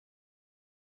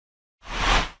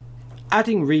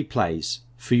adding replays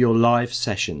for your live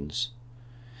sessions.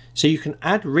 So you can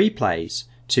add replays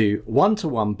to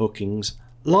one-to-one bookings,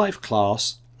 live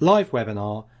class, live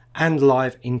webinar, and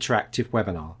live interactive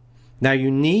webinar. Now you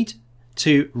need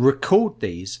to record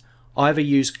these, either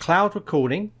use cloud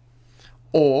recording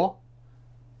or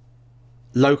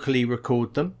locally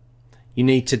record them. You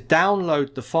need to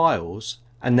download the files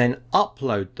and then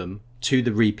upload them to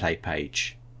the replay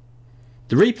page.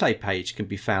 The replay page can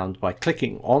be found by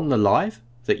clicking on the live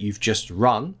that you've just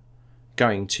run,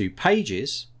 going to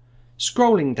Pages,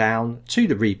 scrolling down to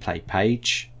the replay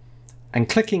page and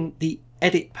clicking the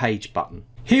Edit Page button.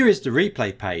 Here is the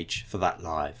replay page for that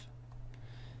live.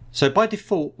 So by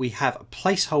default we have a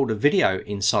placeholder video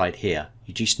inside here.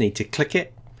 You just need to click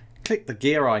it, click the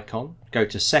gear icon, go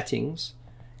to Settings,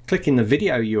 click in the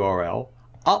video URL,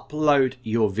 upload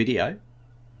your video,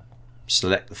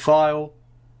 select the file,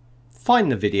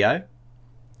 find the video,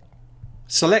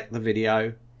 select the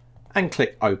video and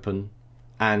click Open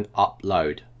and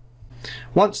Upload.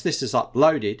 Once this is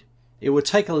uploaded, it will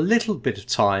take a little bit of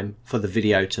time for the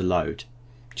video to load.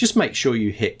 Just make sure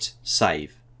you hit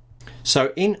Save.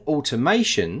 So in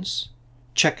Automations,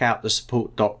 check out the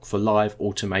support doc for live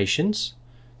automations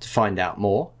to find out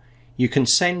more. You can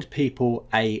send people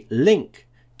a link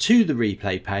to the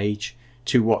replay page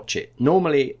to watch it.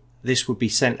 Normally this would be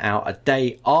sent out a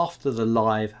day after the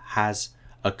live has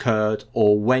occurred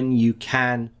or when you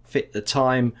can fit the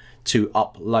time to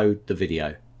upload the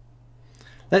video.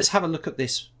 Let's have a look at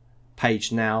this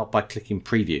page now by clicking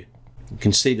Preview. You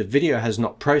can see the video has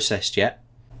not processed yet,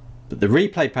 but the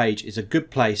replay page is a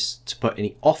good place to put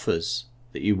any offers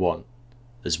that you want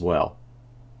as well.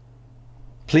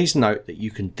 Please note that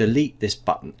you can delete this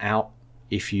button out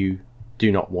if you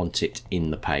do not want it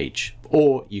in the page,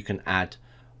 or you can add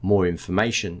more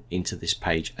information into this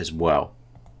page as well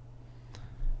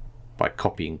by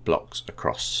copying blocks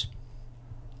across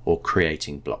or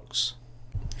creating blocks.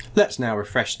 Let's now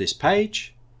refresh this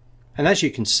page, and as you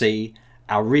can see,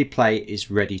 our replay is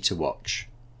ready to watch.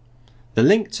 The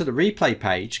link to the replay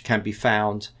page can be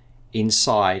found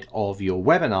inside of your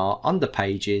webinar under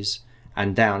Pages,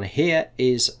 and down here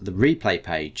is the replay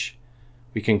page.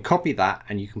 We can copy that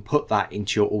and you can put that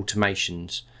into your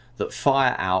automations that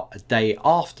fire out a day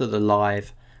after the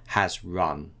live has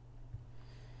run.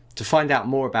 To find out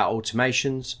more about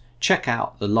automations, check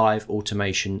out the live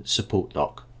automation support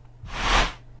doc.